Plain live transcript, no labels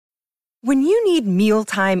When you need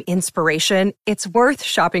mealtime inspiration, it's worth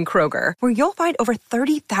shopping Kroger, where you'll find over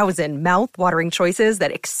 30,000 mouth-watering choices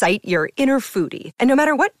that excite your inner foodie. And no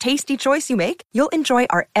matter what tasty choice you make, you'll enjoy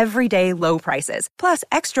our everyday low prices, plus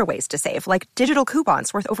extra ways to save, like digital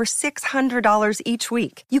coupons worth over $600 each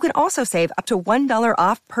week. You can also save up to $1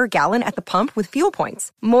 off per gallon at the pump with fuel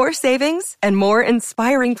points. More savings and more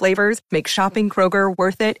inspiring flavors make shopping Kroger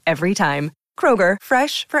worth it every time. Kroger,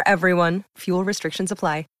 fresh for everyone. Fuel restrictions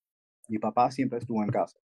apply. Mi papá siempre estuvo en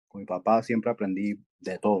casa. Con mi papá siempre aprendí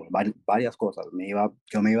de todo, varias cosas.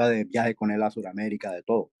 Yo me iba de viaje con él a Sudamérica, de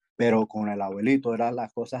todo. Pero con el abuelito eran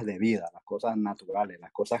las cosas de vida, las cosas naturales,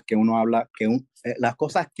 las cosas que uno habla, las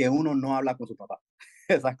cosas que uno no habla con su papá.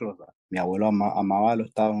 Esas cosas. Mi abuelo amaba los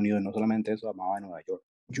Estados Unidos y no solamente eso, amaba Nueva York.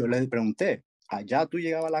 Yo le pregunté, allá tú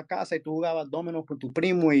llegabas a la casa y tú jugabas dominos con tu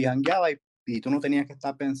primo y jangueabas y tú no tenías que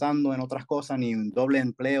estar pensando en otras cosas, ni un doble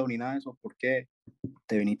empleo, ni nada de eso. ¿Por qué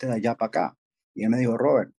te viniste de allá para acá? Y él me dijo,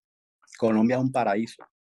 Robert, Colombia es un paraíso,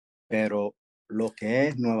 pero lo que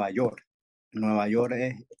es Nueva York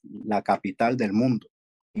es la capital del mundo.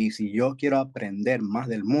 Y si yo quiero aprender más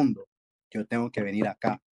del mundo, yo tengo que venir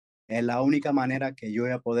acá. Es la única manera que yo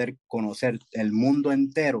voy a poder conocer el mundo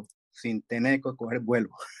entero sin tener que coger vuelo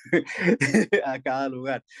a cada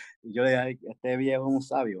lugar. Y yo le dije, este viejo es un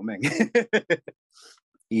sabio, men.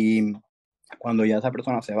 Y cuando ya esa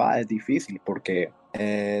persona se va es difícil porque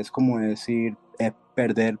es como decir, es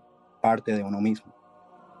perder parte de uno mismo.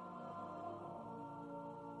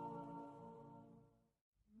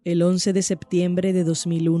 El 11 de septiembre de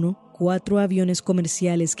 2001, 4 aviones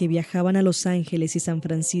comerciales que viajaban a Los Ángeles y San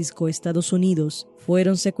Francisco, Estados Unidos,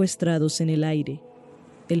 fueron secuestrados en el aire.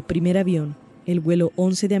 El primer avión, el vuelo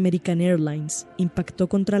 11 de American Airlines, impactó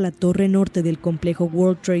contra la torre norte del complejo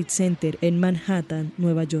World Trade Center en Manhattan,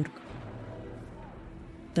 Nueva York.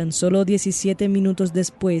 Tan solo 17 minutos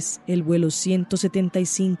después, el vuelo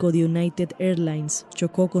 175 de United Airlines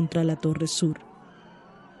chocó contra la torre sur.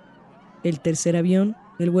 El tercer avión,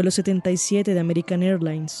 el vuelo 77 de American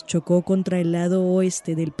Airlines, chocó contra el lado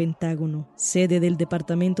oeste del Pentágono, sede del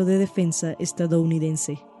Departamento de Defensa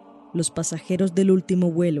estadounidense. Los pasajeros del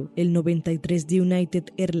último vuelo, el 93 de United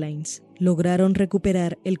Airlines, lograron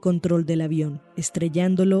recuperar el control del avión,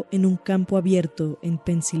 estrellándolo en un campo abierto en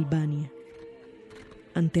Pensilvania.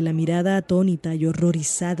 Ante la mirada atónita y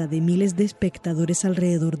horrorizada de miles de espectadores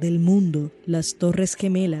alrededor del mundo, las Torres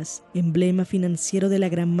Gemelas, emblema financiero de la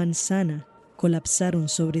Gran Manzana, colapsaron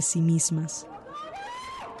sobre sí mismas.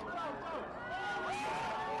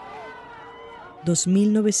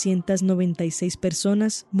 2.996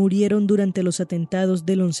 personas murieron durante los atentados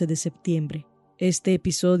del 11 de septiembre. Este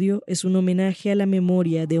episodio es un homenaje a la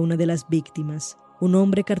memoria de una de las víctimas, un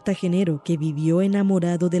hombre cartagenero que vivió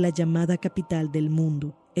enamorado de la llamada capital del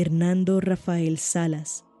mundo, Hernando Rafael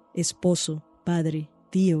Salas, esposo, padre,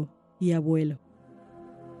 tío y abuelo.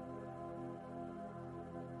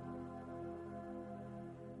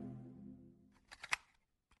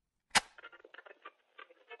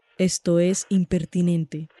 Esto es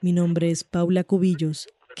Impertinente. Mi nombre es Paula Cubillos.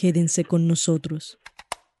 Quédense con nosotros.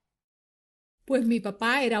 Pues mi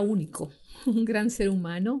papá era único, un gran ser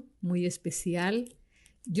humano, muy especial.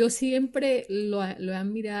 Yo siempre lo he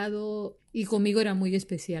admirado y conmigo era muy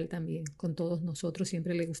especial también, con todos nosotros.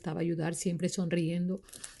 Siempre le gustaba ayudar, siempre sonriendo.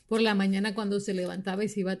 Por la mañana cuando se levantaba y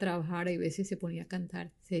se iba a trabajar, a veces se ponía a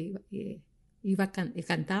cantar,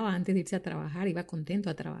 cantaba antes de irse a trabajar, iba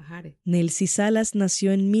contento a trabajar. Nelcy Salas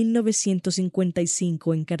nació en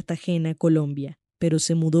 1955 en Cartagena, Colombia, pero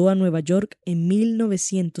se mudó a Nueva York en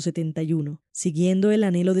 1971, siguiendo el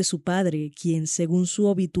anhelo de su padre, quien, según su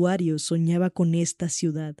obituario, soñaba con esta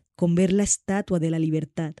ciudad, con ver la Estatua de la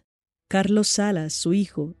Libertad. Carlos Salas, su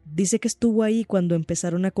hijo, dice que estuvo ahí cuando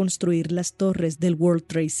empezaron a construir las torres del World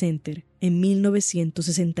Trade Center en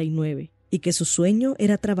 1969. Y que su sueño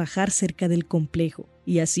era trabajar cerca del complejo.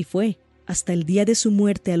 Y así fue. Hasta el día de su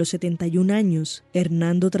muerte a los 71 años,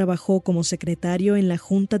 Hernando trabajó como secretario en la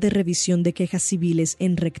Junta de Revisión de Quejas Civiles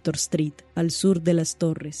en Rector Street, al sur de las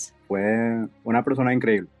Torres. Fue una persona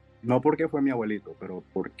increíble. No porque fue mi abuelito, pero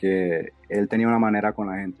porque él tenía una manera con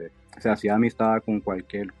la gente. Se hacía amistad con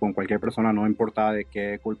cualquier persona, no importaba de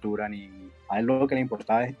qué cultura ni... A él lo que le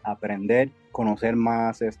importaba es aprender, conocer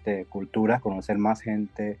más culturas, conocer más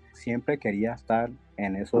gente. Siempre quería estar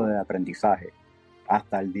en eso de aprendizaje.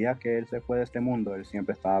 Hasta el día que él se fue de este mundo, él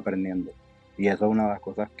siempre estaba aprendiendo. Y eso es una de las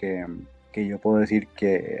cosas que yo puedo decir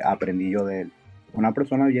que aprendí yo de él. Una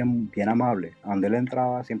persona bien amable. Donde él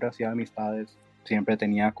entraba siempre hacía amistades, siempre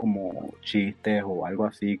tenía como chistes o algo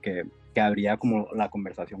así que abría como la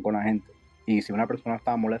conversación con la gente. Y si una persona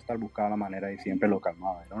estaba molesta, él buscaba la manera y siempre lo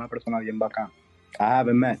calmaba. Era una persona bien bacana. I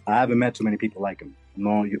haven't met too many people like him.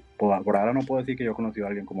 No, por ahora no puedo decir que yo he conocido a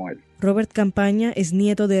alguien como él. Robert Campaña es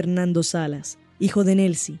nieto de Hernando Salas, hijo de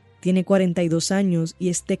Nelcy. Tiene 42 años y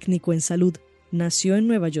es técnico en salud. Nació en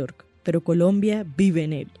Nueva York, pero Colombia vive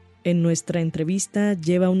en él. En nuestra entrevista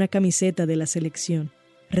lleva una camiseta de la selección.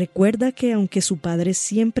 Recuerda que aunque su padre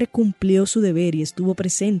siempre cumplió su deber y estuvo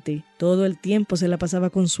presente, todo el tiempo se la pasaba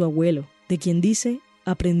con su abuelo, de quien dice,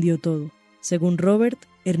 aprendió todo. Según Robert,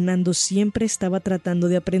 Hernando siempre estaba tratando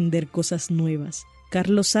de aprender cosas nuevas.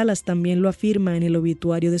 Carlos Salas también lo afirma en el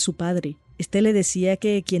obituario de su padre. Este le decía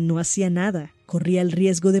que quien no hacía nada corría el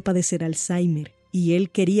riesgo de padecer Alzheimer, y él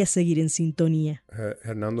quería seguir en sintonía.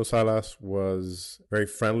 Hernando Salas was a very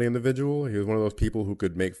friendly individual. He was one of those people who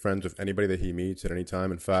could make friends with anybody that he meets at any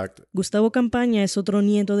time. In fact, Gustavo Campaña es otro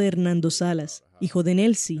nieto de Hernando Salas, hijo de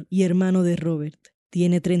Nelcy y hermano de Robert.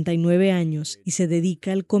 Tiene 39 años y se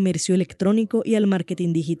dedica al comercio electrónico y al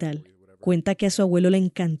marketing digital. Cuenta que a su abuelo le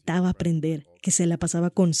encantaba aprender, que se la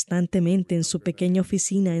pasaba constantemente en su pequeña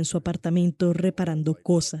oficina en su apartamento reparando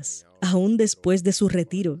cosas. Aún después de su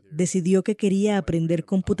retiro, decidió que quería aprender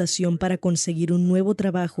computación para conseguir un nuevo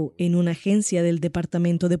trabajo en una agencia del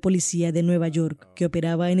Departamento de Policía de Nueva York que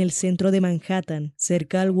operaba en el centro de Manhattan,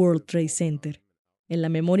 cerca al World Trade Center. En la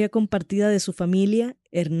memoria compartida de su familia,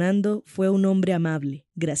 Hernando fue un hombre amable,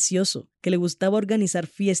 gracioso, que le gustaba organizar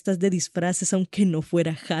fiestas de disfraces aunque no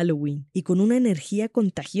fuera Halloween, y con una energía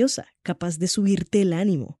contagiosa, capaz de subirte el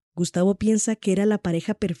ánimo. Gustavo piensa que era la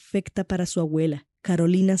pareja perfecta para su abuela,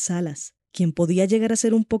 Carolina Salas, quien podía llegar a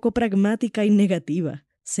ser un poco pragmática y negativa.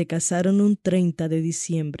 Se casaron un 30 de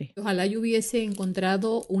diciembre. Ojalá yo hubiese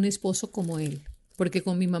encontrado un esposo como él, porque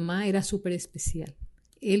con mi mamá era súper especial.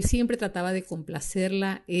 Él siempre trataba de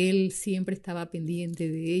complacerla, él siempre estaba pendiente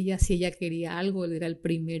de ella. Si ella quería algo, él era el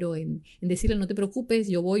primero en decirle, no te preocupes,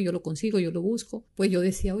 yo voy, yo lo consigo, yo lo busco. Pues yo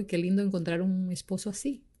decía, uy, qué lindo encontrar un esposo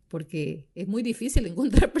así, porque es muy difícil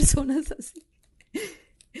encontrar personas así.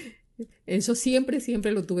 Eso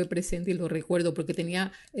siempre lo tuve presente y lo recuerdo, porque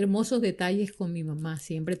tenía hermosos detalles con mi mamá,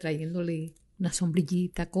 siempre trayéndole una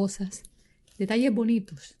sombrillita, cosas, detalles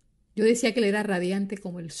bonitos. Yo decía que él era radiante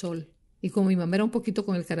como el sol. Y como mi mamá era un poquito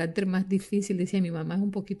con el carácter más difícil, decía, mi mamá es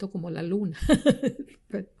un poquito como la luna.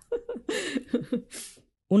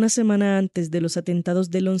 Una semana antes de los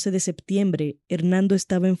atentados del 11 de septiembre, Hernando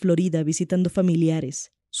estaba en Florida visitando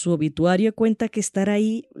familiares. Su obituario cuenta que estar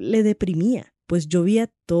ahí le deprimía, pues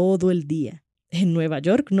llovía todo el día. En Nueva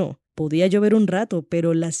York no, podía llover un rato,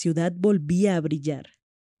 pero la ciudad volvía a brillar.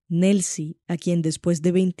 Nelcy, a quien después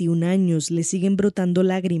de 21 años le siguen brotando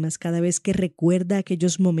lágrimas cada vez que recuerda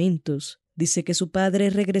aquellos momentos, dice que su padre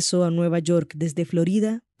regresó a Nueva York desde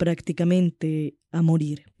Florida prácticamente a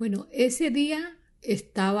morir. Bueno, ese día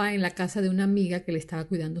estaba en la casa de una amiga que le estaba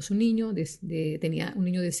cuidando a su niño, tenía un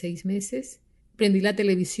niño de 6 meses. Prendí la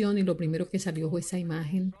televisión y lo primero que salió fue esa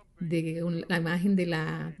imagen, la imagen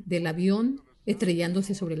del avión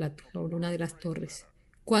estrellándose sobre una de las torres.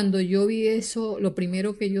 Cuando yo vi eso, lo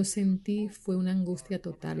primero que yo sentí fue una angustia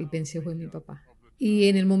total y pensé fue mi papá. Y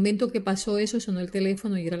en el momento que pasó eso, sonó el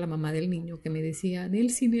teléfono y era la mamá del niño que me decía,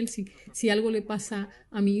 Nelcy, si algo le pasa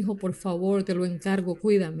a mi hijo, por favor, te lo encargo,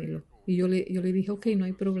 cuídamelo. Y yo le dije, ok, no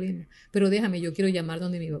hay problema, pero déjame, yo quiero llamar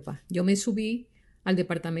donde mi papá. Yo me subí al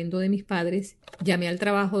departamento de mis padres, llamé al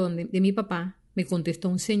trabajo de mi papá, me contestó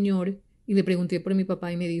un señor y le pregunté por mi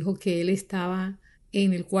papá y me dijo que él estaba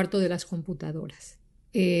en el cuarto de las computadoras.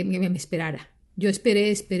 Me esperara. Yo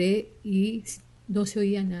esperé y no se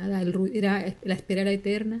oía nada. La espera era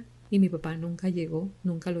eterna y mi papá nunca llegó,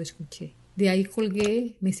 nunca lo escuché. De ahí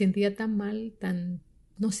colgué, me sentía tan mal,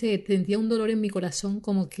 no sé, sentía un dolor en mi corazón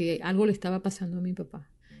como que algo le estaba pasando a mi papá.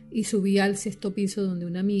 Y subí al 6º piso donde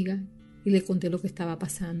una amiga y le conté lo que estaba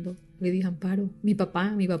pasando. Le dije, Amparo, mi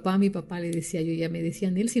papá, le decía yo. Ella me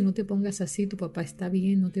decía, Nelcy, no te pongas así, tu papá está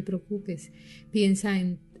bien, no te preocupes. Piensa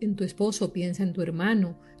en tu esposo, piensa en tu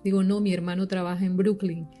hermano. Digo, no, mi hermano trabaja en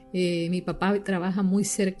Brooklyn. Mi papá trabaja muy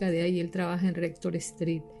cerca de ahí, él trabaja en Rector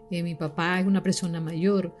Street. Mi papá es una persona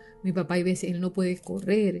mayor. Mi papá, hay veces, él no puede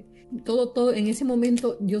correr. Todo, en ese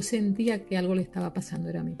momento yo sentía que algo le estaba pasando,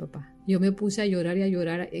 era a mi papá. Yo me puse a llorar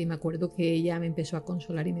y me acuerdo que ella me empezó a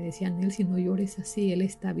consolar y me decía, Nelcy, no llores así, él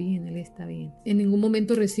está bien, él está bien. En ningún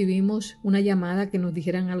momento recibimos una llamada que nos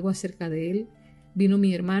dijeran algo acerca de él. Vino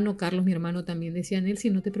mi hermano, Carlos, mi hermano también decía, Nelcy,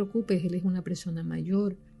 no te preocupes, él es una persona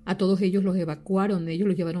mayor. A todos ellos los evacuaron, ellos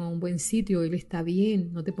los llevaron a un buen sitio, él está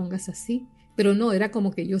bien, no te pongas así. Pero no, era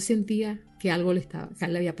como que yo sentía que que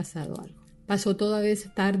le había pasado algo. Pasó toda vez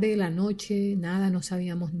tarde, la noche, nada, no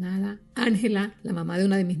sabíamos nada. Ángela, la mamá de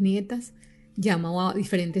una de mis nietas, llamó a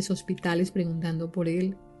diferentes hospitales preguntando por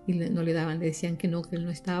él. y no le daban, le decían que no, que él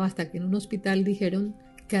no estaba, hasta que en un hospital dijeron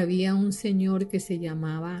que había un señor que se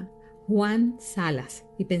llamaba Juan Salas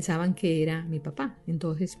y pensaban que era mi papá.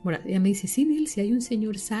 Entonces ella me dice, sí, Nel, si hay un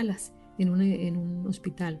señor Salas en un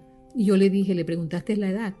hospital. Y yo le dije, ¿le preguntaste la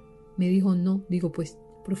edad? Me dijo, no. Digo, pues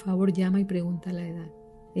por favor llama y pregunta la edad.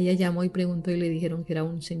 Ella llamó y preguntó y le dijeron que era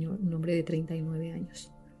un señor, un hombre de 39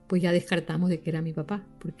 años. Pues ya descartamos de que era mi papá,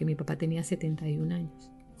 porque mi papá tenía 71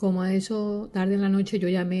 años. Como a eso, tarde en la noche, yo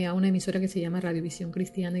llamé a una emisora que se llama Radiovisión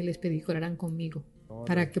Cristiana y les pedí que oraran conmigo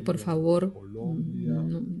para que por favor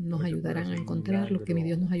nos ayudaran a encontrarlo, que mi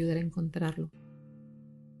Dios nos ayudara a encontrarlo.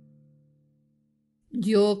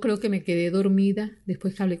 Yo creo que me quedé dormida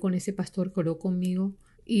después que hablé con ese pastor que oró conmigo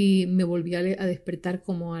y me volví a despertar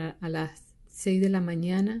como a las 6 de la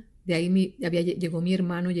mañana. De ahí llegó mi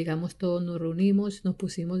hermano, llegamos todos, nos reunimos, nos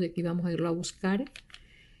pusimos de que íbamos a irlo a buscar.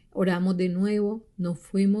 Oramos de nuevo, nos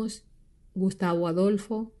fuimos, Gustavo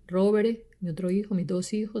Adolfo, Robert, mi otro hijo, mis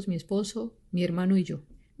 2 hijos, mi esposo, mi hermano y yo.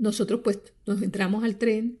 Nosotros pues nos entramos al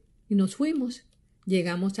tren y nos fuimos.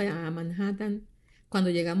 Llegamos a Manhattan. Cuando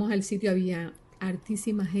llegamos al sitio había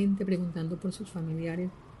hartísima gente preguntando por sus familiares.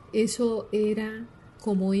 Eso era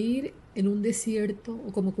como ir en un desierto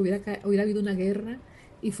o como que hubiera habido una guerra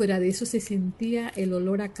y fuera de eso se sentía el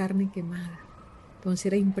olor a carne quemada. Entonces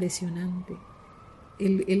era impresionante.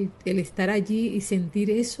 El estar allí y sentir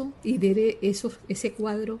eso y ver ese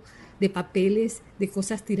cuadro de papeles, de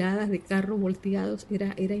cosas tiradas, de carros volteados,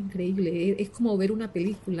 era increíble. Es como ver una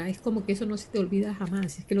película, es como que eso no se te olvida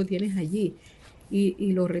jamás, es que lo tienes allí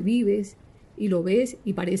y lo revives y lo ves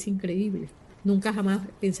y parece increíble. Nunca jamás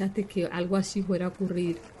pensaste que algo así fuera a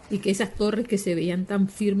ocurrir y que esas torres que se veían tan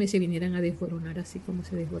firmes se vinieran a desboronar así como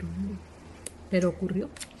se desboronaron. Pero ocurrió.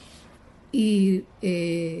 Y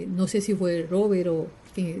no sé si fue Robert o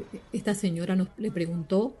que esta señora le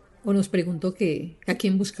preguntó o nos preguntó que a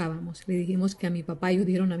quién buscábamos. Le dijimos que a mi papá, ellos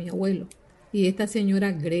dijeron a mi abuelo. Y esta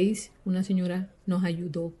señora Grace, una señora, nos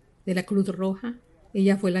ayudó de la Cruz Roja.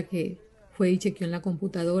 Ella fue la que fue y chequeó en la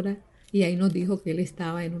computadora y ahí nos dijo que él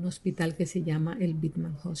estaba en un hospital que se llama el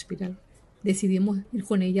Whitman Hospital. Decidimos ir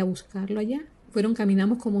con ella a buscarlo allá.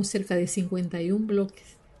 Caminamos como cerca de 51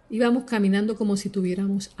 bloques. Íbamos caminando como si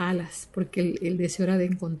tuviéramos alas, porque el deseo era de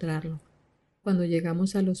encontrarlo. Cuando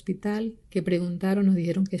llegamos al hospital, que preguntaron, nos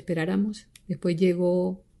dijeron que esperáramos. Después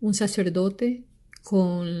llegó un sacerdote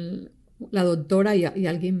con la doctora y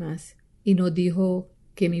alguien más y nos dijo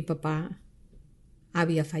que mi papá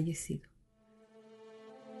había fallecido.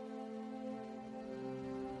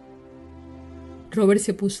 Robert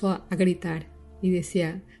se puso a gritar y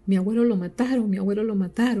decía, mi abuelo lo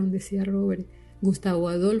mataron, decía Robert. Gustavo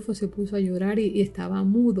Adolfo se puso a llorar y estaba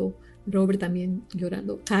mudo. Robert también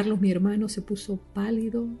llorando. Carlos, mi hermano, se puso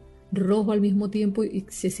pálido, rojo al mismo tiempo y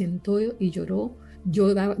se sentó y lloró. Yo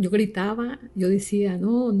gritaba, yo decía,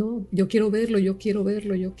 no, yo quiero verlo.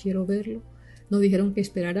 Nos dijeron que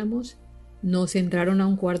esperáramos. Nos entraron a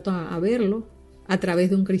un cuarto a verlo a través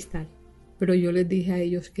de un cristal. Pero yo les dije a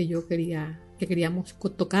ellos que que queríamos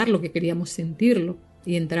tocarlo, que queríamos sentirlo.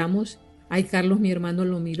 Y entramos. Ahí Carlos, mi hermano,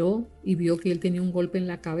 lo miró y vio que él tenía un golpe en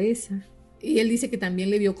la cabeza. Y él dice que también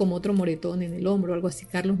le vio como otro moretón en el hombro, algo así.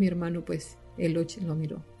 Carlos, mi hermano, pues él lo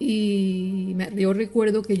miró. Y yo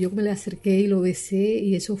recuerdo que yo me le acerqué y lo besé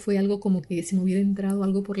y eso fue algo como que se me hubiera entrado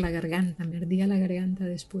algo por la garganta. Me ardía la garganta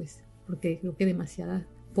después, porque creo que demasiado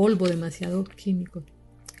polvo, demasiado químico.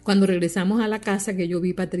 Cuando regresamos a la casa que yo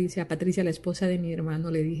vi Patricia, la esposa de mi hermano,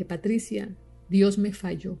 le dije, Patricia, Dios me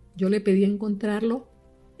falló. Yo le pedí encontrarlo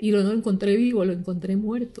y no lo encontré vivo, lo encontré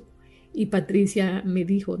muerto. Y Patricia me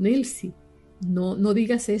dijo, Nelsie, no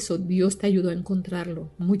digas eso, Dios te ayudó a encontrarlo.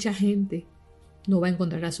 Mucha gente no va a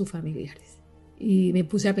encontrar a sus familiares. Y me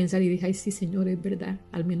puse a pensar y dije, ay sí, Señor, es verdad,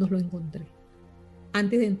 al menos lo encontré.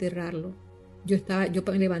 Antes de enterrarlo, yo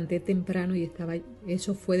me levanté temprano y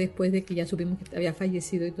eso fue después de que ya supimos que había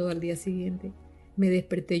fallecido y todo al día siguiente. Me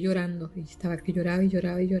desperté llorando y estaba que lloraba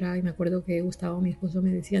y me acuerdo que Gustavo, mi esposo,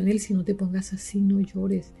 me decía, Nelsie, no te pongas así, no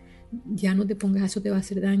llores, ya no te pongas, eso te va a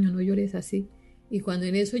hacer daño, no llores así. Y cuando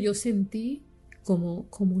en eso yo sentí como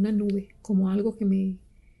una nube, como algo que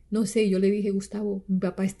no sé, yo le dije, Gustavo, mi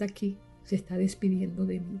papá está aquí, se está despidiendo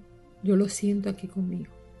de mí, yo lo siento aquí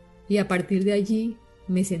conmigo. Y a partir de allí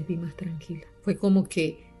me sentí más tranquila, fue como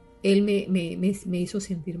que él me hizo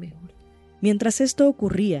sentir mejor. Mientras esto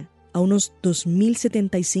ocurría, a unos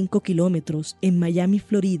 2.075 kilómetros en Miami,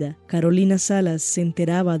 Florida, Carolina Salas se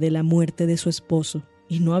enteraba de la muerte de su esposo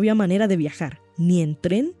y no había manera de viajar, ni en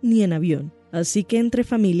tren ni en avión. Así que entre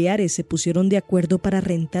familiares se pusieron de acuerdo para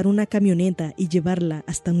rentar una camioneta y llevarla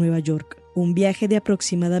hasta Nueva York. Un viaje de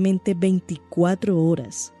aproximadamente 24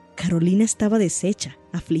 horas. Carolina estaba deshecha.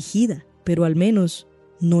 afligida, pero al menos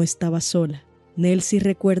no estaba sola. Nelsie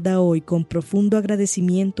recuerda hoy con profundo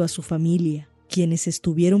agradecimiento a su familia, quienes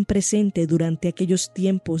estuvieron presentes durante aquellos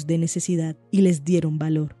tiempos de necesidad y les dieron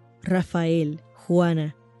valor. Rafael,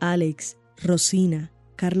 Juana, Alex, Rosina,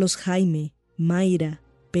 Carlos Jaime, Mayra,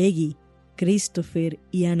 Peggy, Christopher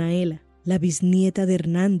y Anaela, la bisnieta de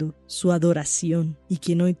Hernando, su adoración, y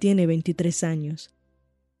quien hoy tiene 23 años.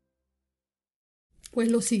 Pues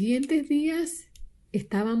los siguientes días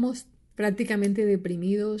estábamos prácticamente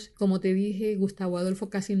deprimidos. Como te dije, Gustavo Adolfo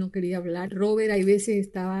casi no quería hablar. Robert hay veces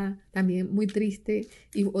estaba también muy triste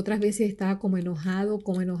y otras veces estaba como enojado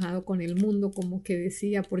con el mundo, como que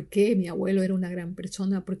decía, ¿por qué mi abuelo era una gran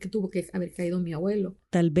persona? ¿Por qué tuvo que haber caído mi abuelo?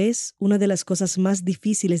 Tal vez una de las cosas más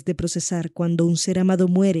difíciles de procesar cuando un ser amado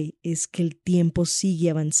muere es que el tiempo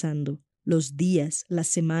sigue avanzando. Los días, las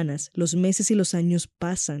semanas, los meses y los años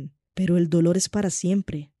pasan, pero el dolor es para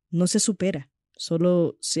siempre, no se supera.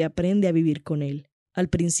 Solo se aprende a vivir con él. Al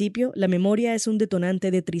principio, la memoria es un detonante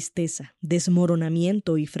de tristeza,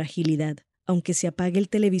 desmoronamiento y fragilidad. Aunque se apague el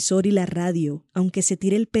televisor y la radio, aunque se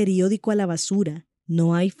tire el periódico a la basura,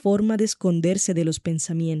 no hay forma de esconderse de los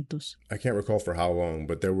pensamientos. I can't recall for how long,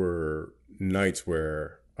 but there were nights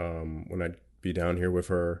where when I'd be down here with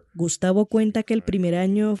her. Gustavo cuenta que el primer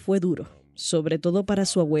año fue duro, sobre todo para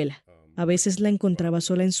su abuela. A veces la encontraba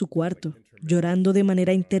sola en su cuarto, llorando de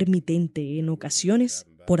manera intermitente, en ocasiones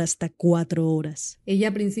por hasta 4 horas. Ella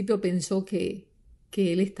al principio pensó que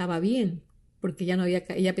él estaba bien, porque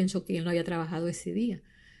ella pensó que él no había trabajado ese día,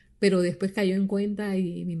 pero después cayó en cuenta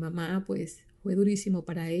y mi mamá, pues, fue durísimo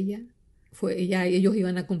para ella. Ellos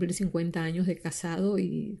iban a cumplir 50 años de casado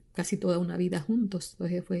y casi toda una vida juntos,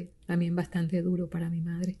 entonces fue también bastante duro para mi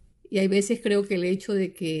madre. Y hay veces creo que el hecho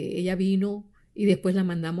de que ella vino y después la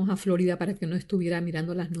mandamos a Florida para que no estuviera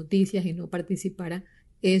mirando las noticias y no participara,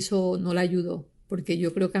 eso no la ayudó, porque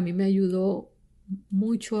yo creo que a mí me ayudó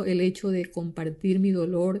mucho el hecho de compartir mi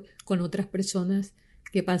dolor con otras personas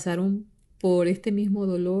que pasaron por este mismo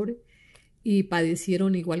dolor y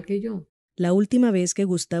padecieron igual que yo. La última vez que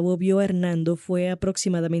Gustavo vio a Hernando fue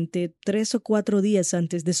aproximadamente 3 o 4 días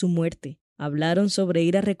antes de su muerte. Hablaron sobre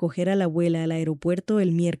ir a recoger a la abuela al aeropuerto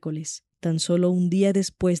el miércoles, tan solo un día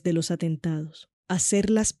después de los atentados. Hacer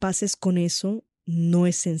las paces con eso no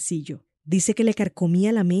es sencillo. Dice que le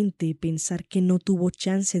carcomía la mente pensar que no tuvo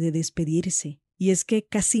chance de despedirse. Y es que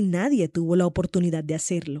casi nadie tuvo la oportunidad de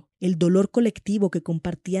hacerlo. El dolor colectivo que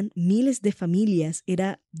compartían miles de familias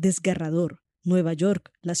era desgarrador. Nueva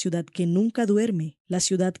York, la ciudad que nunca duerme, la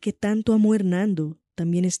ciudad que tanto amó Hernando,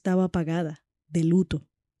 también estaba apagada, de luto,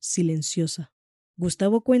 silenciosa.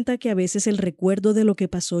 Gustavo cuenta que a veces el recuerdo de lo que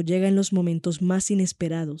pasó llega en los momentos más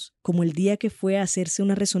inesperados, como el día que fue a hacerse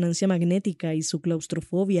una resonancia magnética y su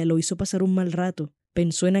claustrofobia lo hizo pasar un mal rato.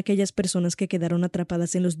 Pensó en aquellas personas que quedaron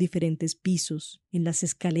atrapadas en los diferentes pisos, en las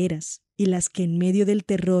escaleras, y las que en medio del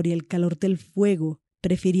terror y el calor del fuego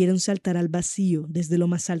prefirieron saltar al vacío desde lo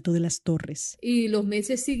más alto de las torres. Y los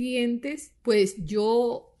meses siguientes, pues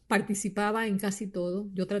yo participaba en casi todo.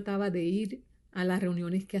 Yo trataba de ir a las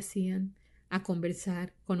reuniones que hacían, a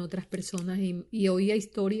conversar con otras personas y oía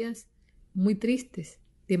historias muy tristes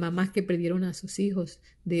de mamás que perdieron a sus hijos,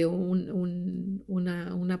 de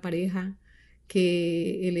una pareja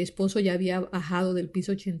que el esposo ya había bajado del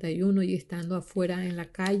piso 81 y estando afuera en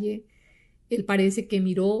la calle, él parece que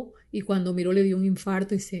miró y cuando miró le dio un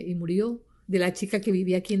infarto y murió. De la chica que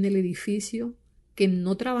vivía aquí en el edificio, que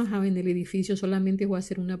no trabajaba en el edificio, solamente fue a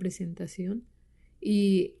hacer una presentación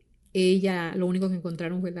y ella lo único que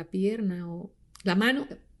encontraron fue la pierna o la mano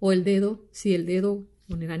o el dedo, sí, el dedo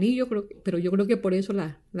con el anillo, pero yo creo que por eso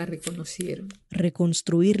la reconocieron.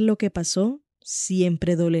 Reconstruir lo que pasó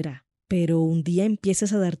siempre dolerá, pero un día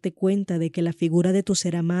empiezas a darte cuenta de que la figura de tu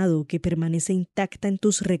ser amado que permanece intacta en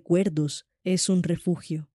tus recuerdos es un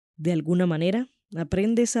refugio. De alguna manera,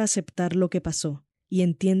 aprendes a aceptar lo que pasó y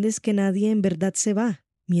entiendes que nadie en verdad se va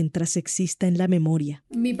mientras exista en la memoria.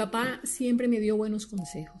 Mi papá siempre me dio buenos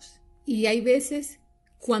consejos y hay veces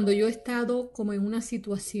cuando yo he estado como en una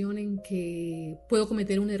situación en que puedo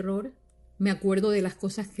cometer un error, me acuerdo de las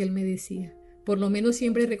cosas que él me decía. Por lo menos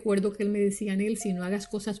siempre recuerdo que él me decía, Nelsie, no hagas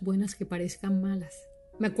cosas buenas que parezcan malas.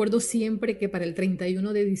 Me acuerdo siempre que para el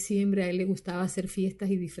 31 de diciembre a él le gustaba hacer fiestas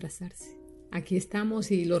y disfrazarse. Aquí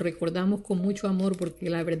estamos y lo recordamos con mucho amor porque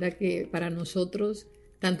la verdad que para nosotros,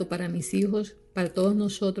 tanto para mis hijos, para todos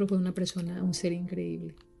nosotros fue una persona, un ser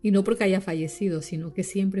increíble. Y no porque haya fallecido, sino que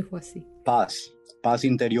siempre fue así. Paz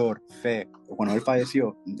interior, fe. Cuando él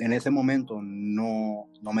falleció, en ese momento no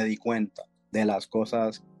me di cuenta de las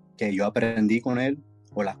cosas que yo aprendí con él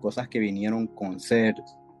o las cosas que vinieron con ser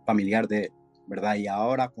familiar de él, ¿verdad? Y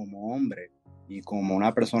ahora como hombre Y como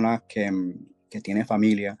una persona que tiene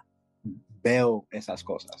familia, veo esas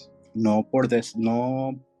cosas. No por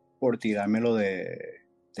tirármelo de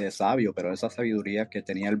sabio, pero esa sabiduría que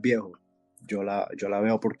tenía el viejo, yo la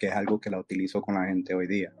veo porque es algo que la utilizo con la gente hoy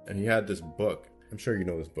día. And he had this book. I'm sure you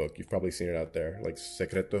know this book. You've probably seen it out there, like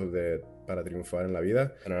Secretos para Triunfar en la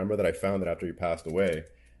Vida. And I remember that I found it after he passed away.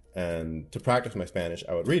 And to practice my Spanish,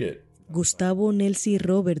 I would read it. Gustavo, Nelsie y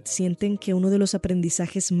Robert sienten que uno de los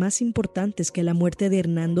aprendizajes más importantes que la muerte de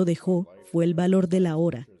Hernando dejó fue el valor de la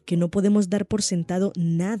hora, que no podemos dar por sentado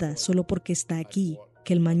nada solo porque está aquí,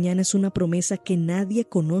 que el mañana es una promesa que nadie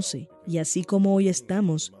conoce, y así como hoy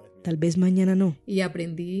estamos, tal vez mañana no. Y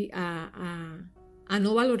aprendí a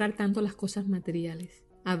no valorar tanto las cosas materiales,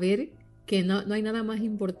 a ver que no hay nada más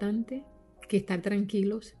importante que estar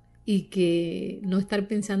tranquilos y que no estar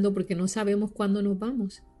pensando porque no sabemos cuándo nos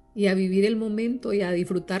vamos. Y a vivir el momento y a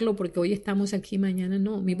disfrutarlo porque hoy estamos aquí, mañana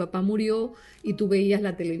no. Mi papá murió y tú veías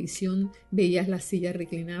la televisión, veías la silla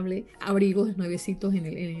reclinable, abrigos nuevecitos en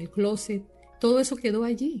el closet. Todo eso quedó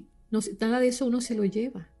allí. No, nada de eso uno se lo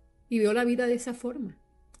lleva. Y veo la vida de esa forma.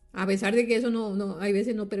 A pesar de que eso no hay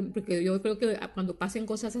veces no, porque yo creo que cuando pasen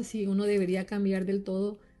cosas así uno debería cambiar del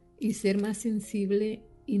todo y ser más sensible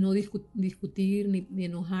y no discutir ni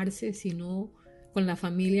enojarse, sino con la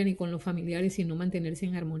familia ni con los familiares, sino mantenerse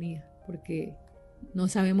en armonía, porque no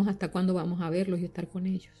sabemos hasta cuándo vamos a verlos y estar con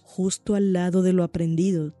ellos. Justo al lado de lo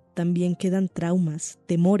aprendido también quedan traumas,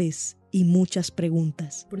 temores y muchas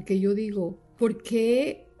preguntas. Porque yo digo, ¿por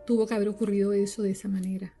qué tuvo que haber ocurrido eso de esa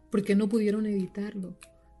manera? ¿Por qué no pudieron evitarlo?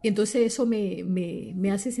 Y entonces eso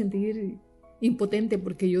me hace sentir impotente,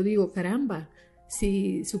 porque yo digo, caramba,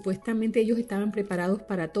 si supuestamente ellos estaban preparados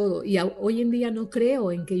para todo, y hoy en día no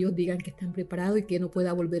creo en que ellos digan que están preparados y que no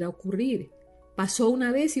pueda volver a ocurrir. Pasó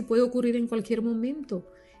una vez y puede ocurrir en cualquier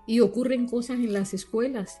momento, y ocurren cosas en las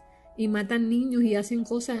escuelas, y matan niños y hacen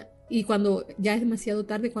cosas, y cuando ya es demasiado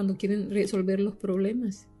tarde, cuando quieren resolver los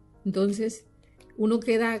problemas. Entonces uno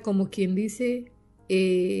queda como quien dice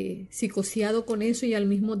psicoseado con eso, y al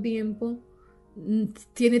mismo tiempo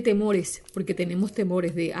tiene temores, porque tenemos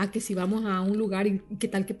temores de que si vamos a un lugar y qué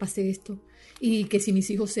tal que pase esto, y que si mis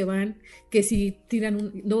hijos se van, que si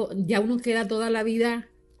tiran ya uno queda toda la vida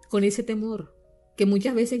con ese temor, que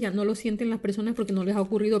muchas veces ya no lo sienten las personas porque no les ha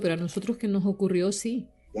ocurrido, pero a nosotros que nos ocurrió sí.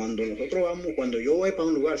 Cuando yo voy para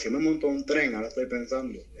un lugar, si me monto a un tren, ahora estoy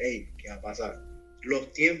pensando, hey, ¿qué va a pasar?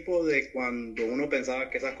 Los tiempos de cuando uno pensaba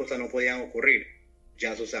que esas cosas no podían ocurrir,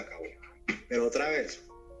 ya eso se acabó. Pero otra vez,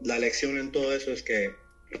 la lección en todo eso es que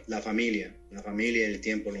la familia y el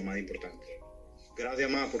tiempo es lo más importante. Gracias,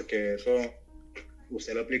 ma, porque eso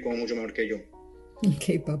usted lo explicó mucho mejor que yo.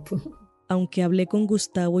 Ok, papu. Aunque hablé con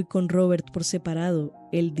Gustavo y con Robert por separado,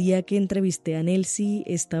 el día que entrevisté a Nelsie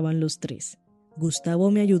estaban los tres. Gustavo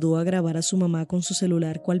me ayudó a grabar a su mamá con su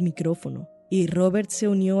celular cual micrófono, y Robert se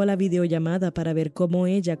unió a la videollamada para ver cómo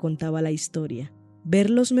ella contaba la historia.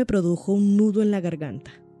 Verlos me produjo un nudo en la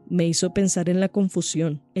garganta. Me hizo pensar en la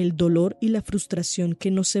confusión, el dolor y la frustración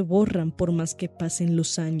que no se borran por más que pasen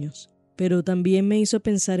los años. Pero también me hizo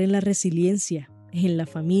pensar en la resiliencia, en la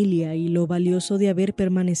familia y lo valioso de haber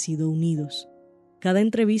permanecido unidos. Cada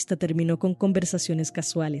entrevista terminó con conversaciones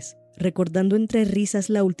casuales, recordando entre risas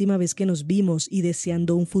la última vez que nos vimos y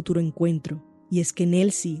deseando un futuro encuentro. Y es que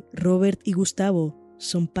Nelsie, Robert y Gustavo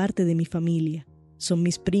son parte de mi familia, son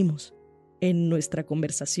mis primos. En nuestra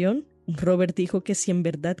conversación, Robert dijo que si en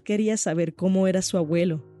verdad quería saber cómo era su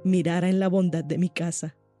abuelo, mirara en la bondad de mi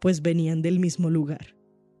casa, pues venían del mismo lugar.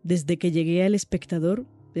 Desde que llegué al Espectador,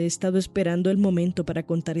 he estado esperando el momento para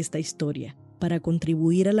contar esta historia, para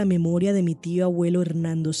contribuir a la memoria de mi tío abuelo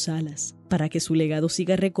Hernando Salas, para que su legado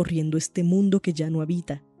siga recorriendo este mundo que ya no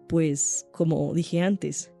habita, pues, como dije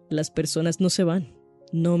antes, las personas no se van,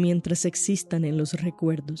 no mientras existan en los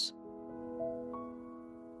recuerdos.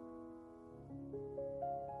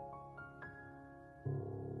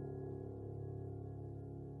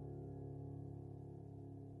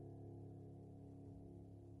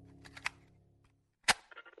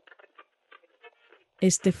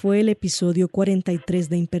 Este fue el episodio 43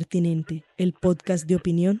 de Impertinente, el podcast de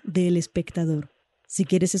opinión de El Espectador. Si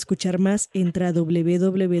quieres escuchar más, entra a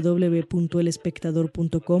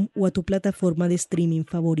www.elespectador.com o a tu plataforma de streaming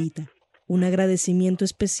favorita. Un agradecimiento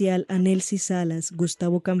especial a Nelsie Salas,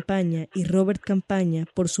 Gustavo Campaña y Robert Campaña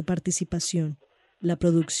por su participación. La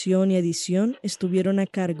producción y edición estuvieron a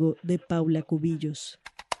cargo de Paula Cubillos.